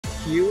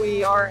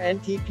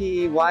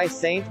QERNTPEY-ST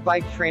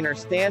Bike Trainer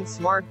Stand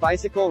Smart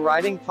Bicycle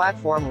Riding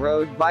Platform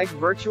Road Bike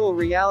Virtual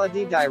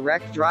Reality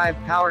Direct Drive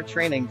Power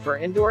Training for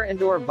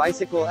Indoor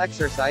Bicycle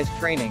Exercise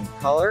Training.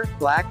 Color,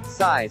 black.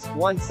 Size,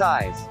 1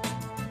 size.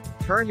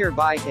 Turn your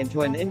bike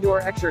into an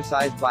indoor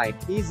exercise bike,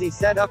 easy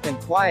setup and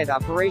quiet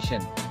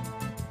operation.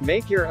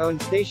 Make your own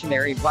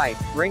stationary bike,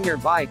 bring your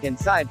bike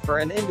inside for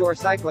an indoor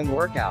cycling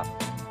workout.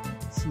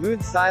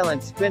 Smooth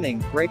silent spinning,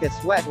 break a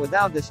sweat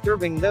without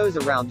disturbing those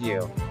around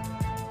you.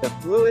 The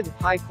fluid,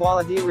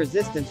 high-quality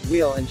resistance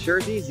wheel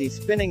ensures easy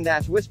spinning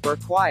that whisper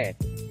quiet.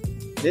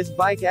 This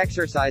bike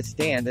exercise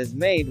stand is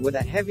made with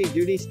a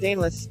heavy-duty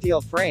stainless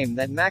steel frame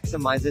that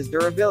maximizes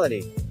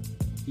durability.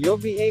 You'll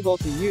be able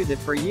to use it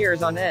for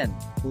years on end.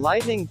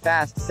 Lightning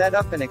fast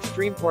setup and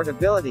extreme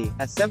portability.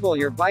 Assemble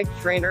your bike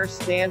trainer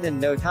stand in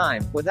no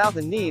time, without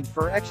the need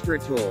for extra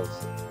tools.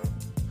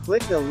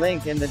 Click the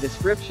link in the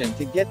description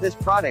to get this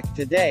product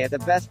today at the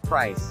best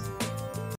price.